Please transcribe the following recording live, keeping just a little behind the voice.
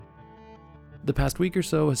The past week or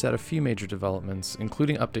so has had a few major developments,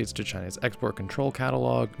 including updates to China's export control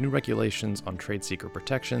catalog, new regulations on trade secret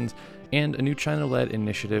protections, and a new China-led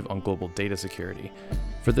initiative on global data security.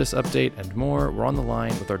 For this update and more, we're on the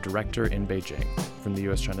line with our director in Beijing. From the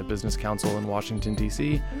U.S.-China Business Council in Washington,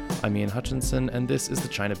 D.C., I'm Ian Hutchinson, and this is the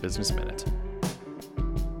China Business Minute.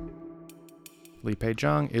 Li Pei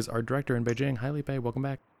Zhang is our director in Beijing. Hi, Li Pei. Welcome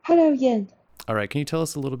back. Hello, Ian. All right, can you tell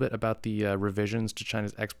us a little bit about the revisions to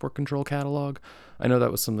China's export control catalog? I know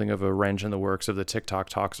that was something of a wrench in the works of the TikTok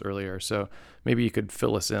talks earlier, so maybe you could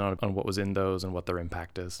fill us in on what was in those and what their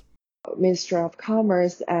impact is. Ministry of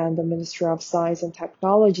Commerce and the Ministry of Science and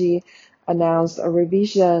Technology announced a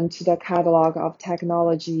revision to the catalog of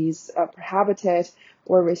technologies prohibited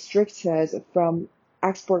or restricted from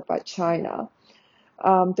export by China.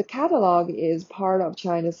 The catalog is part of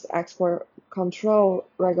China's export control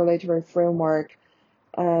regulatory framework,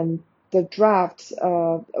 and the draft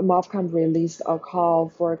MOFCOM released a call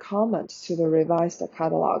for comment to the revised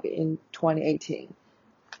catalog in 2018.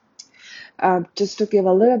 Just to give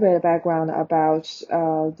a little bit of background about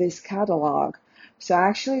this catalog. So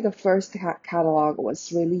actually the first catalog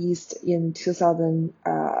was released in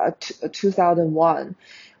 2001,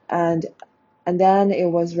 and then it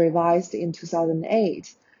was revised in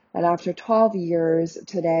 2008. And after 12 years,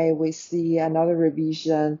 today we see another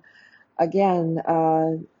revision, again,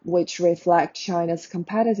 which reflect China's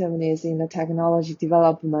competitiveness in the technology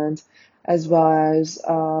development, as well as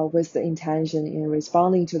with the intention in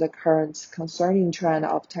responding to the current concerning trend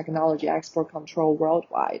of technology export control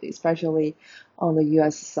worldwide, especially on the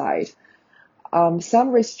U.S. side. Some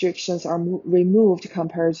restrictions are removed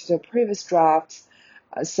compared to the previous drafts.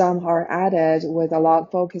 Some are added with a lot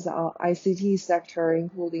of focus on ICT sector,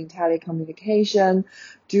 including telecommunication,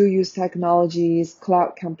 dual-use technologies,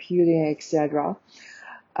 cloud computing, etc.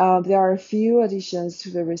 There are a few additions to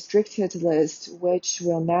the restricted list, which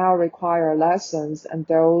will now require lessons, and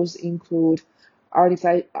those include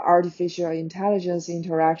artificial intelligence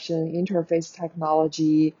interaction interface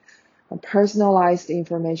technology, personalized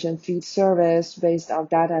information feed service based on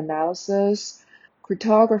data analysis,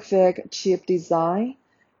 cryptographic chip design,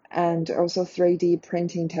 and also 3D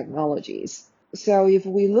printing technologies. So if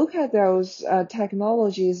we look at those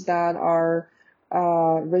technologies that are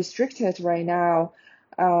restricted right now,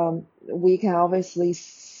 we can obviously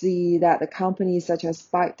see that the companies such as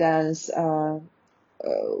ByteDance,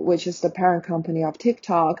 which is the parent company of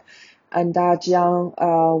TikTok, and Dajiang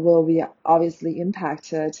will be obviously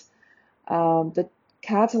impacted. The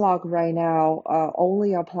catalog right now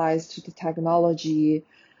only applies to the technology,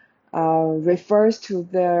 refers to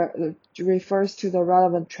the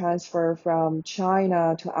relevant transfer from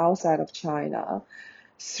China to outside of China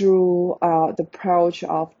through the approach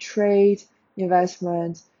of trade,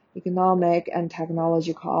 investment, economic, and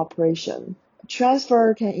technology cooperation.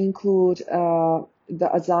 Transfer can include the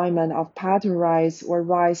assignment of patent rights or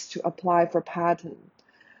rights to apply for patent,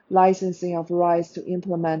 licensing of rights to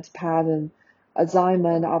implement patent,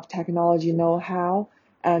 assignment of technology know-how,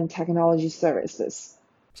 and technology services.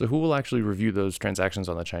 So who will actually review those transactions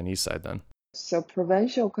on the Chinese side then? So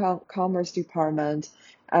Provincial Commerce Department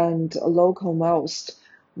and local most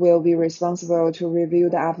will be responsible to review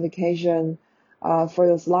the application for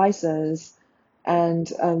this license, and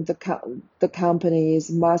the companies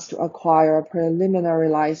must acquire a preliminary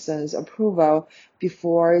license approval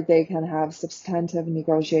before they can have substantive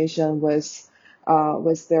negotiation with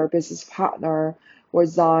their business partner or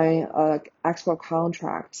sign export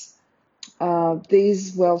contracts.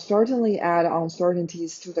 These will certainly add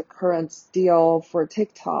uncertainties to the current deal for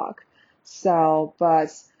TikTok.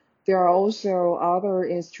 But there are also other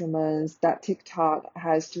instruments that TikTok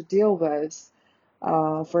has to deal with.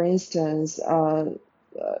 For instance,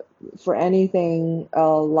 for anything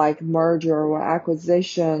like merger or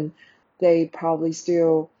acquisition, they probably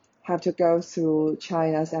still have to go through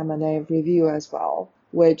China's M&A review as well,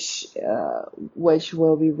 which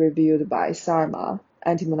will be reviewed by SARMA,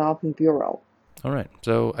 Anti-Monopoly Bureau. All right.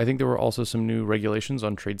 So I think there were also some new regulations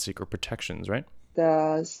on trade secret protections, right?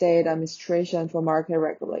 The State Administration for Market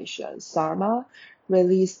Regulation, SARMA,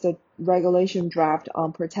 released the regulation draft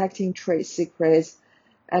on protecting trade secrets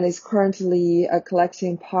and is currently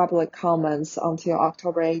collecting public comments until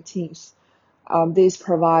October 18th. This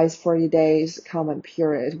provides 40 days comment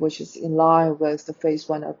period, which is in line with the Phase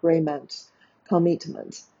 1 agreement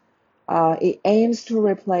commitment. It aims to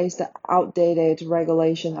replace the outdated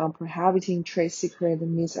regulation on prohibiting trade secret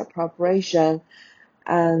misappropriation,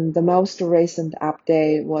 and the most recent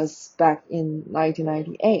update was back in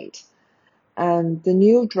 1998. And the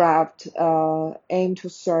new draft aimed to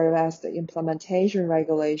serve as the implementation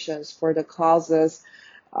regulations for the clauses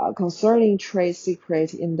concerning trade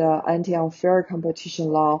secret in the anti-unfair competition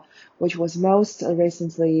law, which was most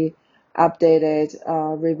recently updated,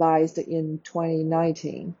 revised in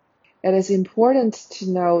 2019. It is important to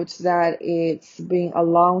note that it's been a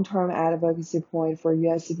long-term advocacy point for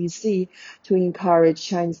USCPC to encourage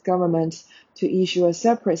Chinese government to issue a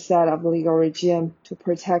separate set of legal regime to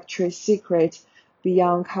protect trade secrets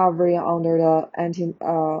beyond covering under the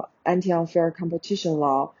anti-unfair competition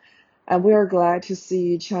law. And we are glad to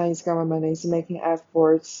see Chinese government is making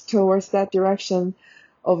efforts towards that direction,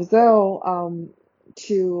 although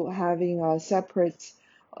to having a separate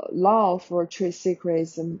law for trade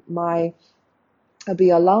secrets might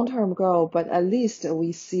be a long-term goal, but at least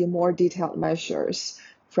we see more detailed measures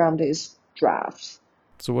from this draft.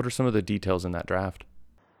 So what are some of the details in that draft?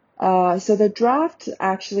 So the draft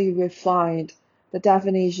actually refined the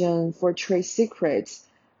definition for trade secrets,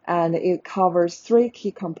 and it covers three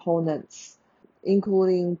key components,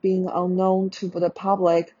 including being unknown to the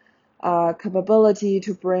public, capability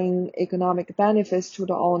to bring economic benefits to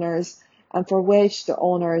the owners, and for which the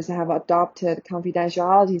owners have adopted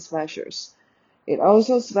confidentiality measures. It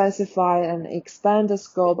also specified and expanded the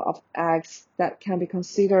scope of acts that can be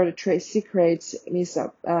considered trade secrets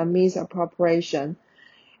misappropriation.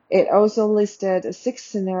 It also listed 6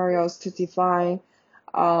 scenarios to define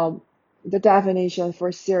the definition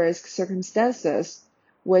for serious circumstances,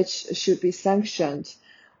 which should be sanctioned,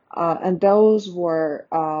 and those were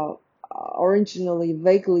originally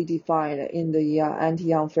vaguely defined in the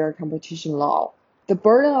anti-unfair competition law. The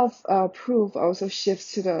burden of proof also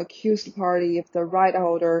shifts to the accused party if the right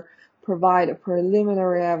holder provide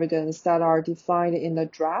preliminary evidence that are defined in the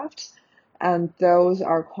draft, and those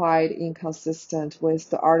are quite inconsistent with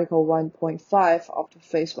the Article 1.5 of the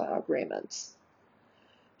Phase 1 agreements.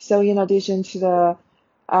 So in addition to the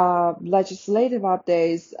legislative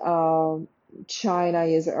updates, China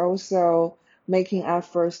is also making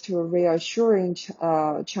efforts to reassuring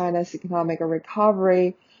China's economic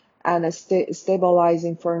recovery and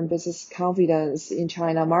stabilizing foreign business confidence in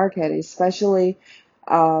China market, especially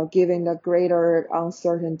given the greater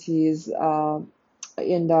uncertainties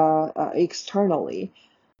in the externally.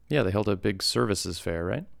 Yeah, they held a big services fair,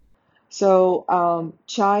 right? So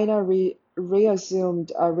China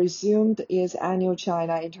resumed its annual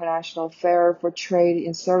China International Fair for Trade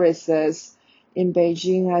in Services in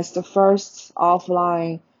Beijing as the first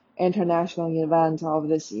offline international event of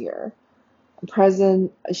this year.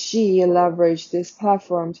 President Xi leveraged this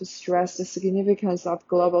platform to stress the significance of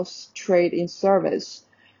global trade in service.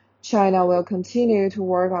 China will continue to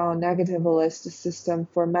work on a negative list system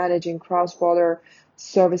for managing cross-border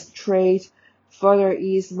service trade, further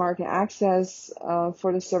ease market access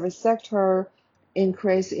for the service sector,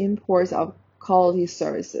 increase imports of quality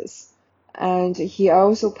services. And he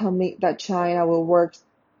also committed that China will work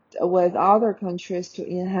with other countries to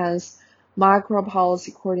enhance macro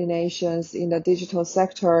policy coordinations in the digital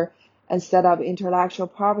sector and set up intellectual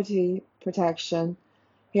property protection.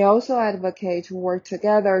 He also advocates to work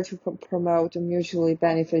together to promote mutually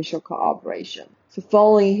beneficial cooperation. So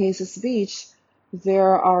following his speech,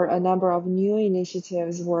 there are a number of new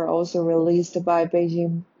initiatives were also released by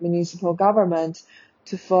Beijing municipal government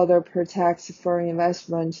to further protect foreign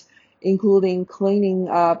investment, including cleaning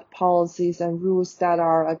up policies and rules that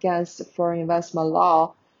are against foreign investment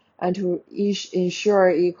law, and to ensure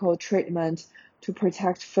equal treatment to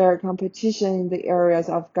protect fair competition in the areas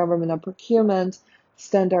of government procurement,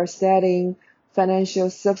 standard setting, financial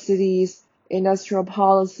subsidies, industrial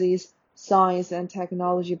policies, science and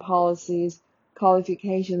technology policies,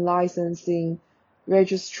 qualification licensing,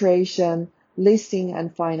 registration, listing,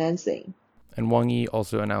 and financing. And Wang Yi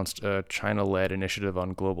also announced a China-led initiative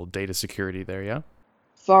on global data security there, yeah?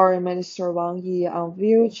 Foreign Minister Wang Yi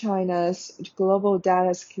unveiled China's Global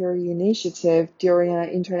Data Security Initiative during an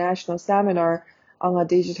international seminar on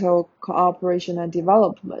digital cooperation and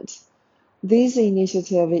development. This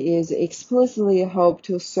initiative is explicitly hoped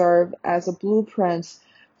to serve as a blueprint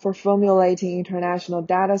for formulating international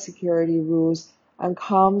data security rules and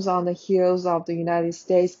comes on the heels of the United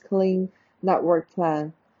States Clean Network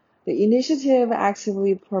Plan. The initiative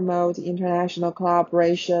actively promotes international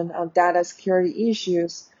collaboration on data security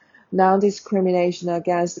issues, non-discrimination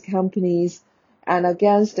against companies, and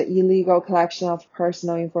against the illegal collection of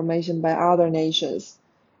personal information by other nations.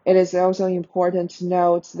 It is also important to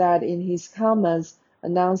note that in his comments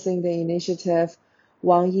announcing the initiative,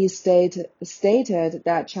 Wang Yi stated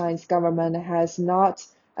that Chinese government has not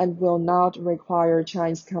and will not require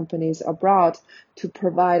Chinese companies abroad to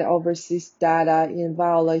provide overseas data in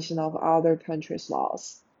violation of other countries'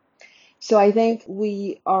 laws. So I think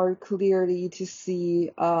we are clearly to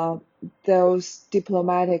see those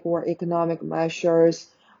diplomatic or economic measures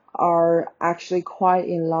are actually quite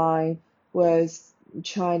in line with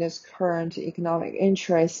China's current economic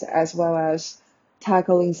interests, as well as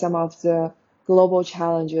tackling some of the global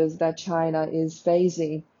challenges that China is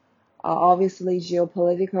facing. Obviously,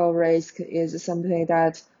 geopolitical risk is something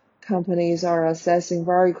that companies are assessing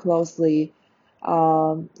very closely,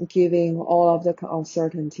 given all of the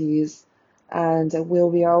uncertainties. And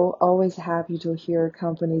we'll be always happy to hear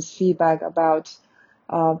companies' feedback about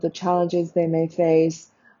the challenges they may face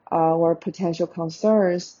or potential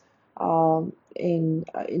concerns in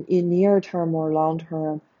near term or long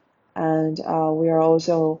term. And we are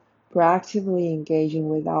also proactively engaging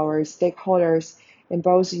with our stakeholders in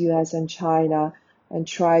both US and China and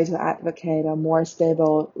try to advocate a more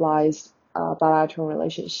stabilized bilateral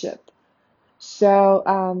relationship.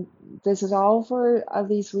 So this is all for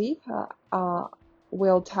this week.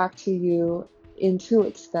 We'll talk to you in 2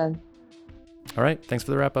 weeks then. All right, thanks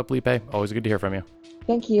for the wrap up, Li Pei. Always good to hear from you.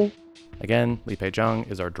 Thank you. Again, Li Pei Zhang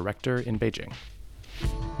is our director in Beijing.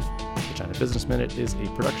 The China Business Minute is a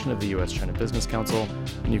production of the U.S.-China Business Council,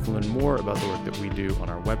 and you can learn more about the work that we do on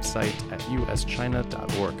our website at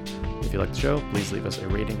uschina.org. If you like the show, please leave us a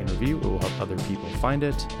rating and review. It will help other people find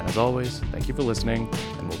it. And as always, thank you for listening,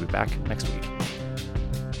 and we'll be back next week.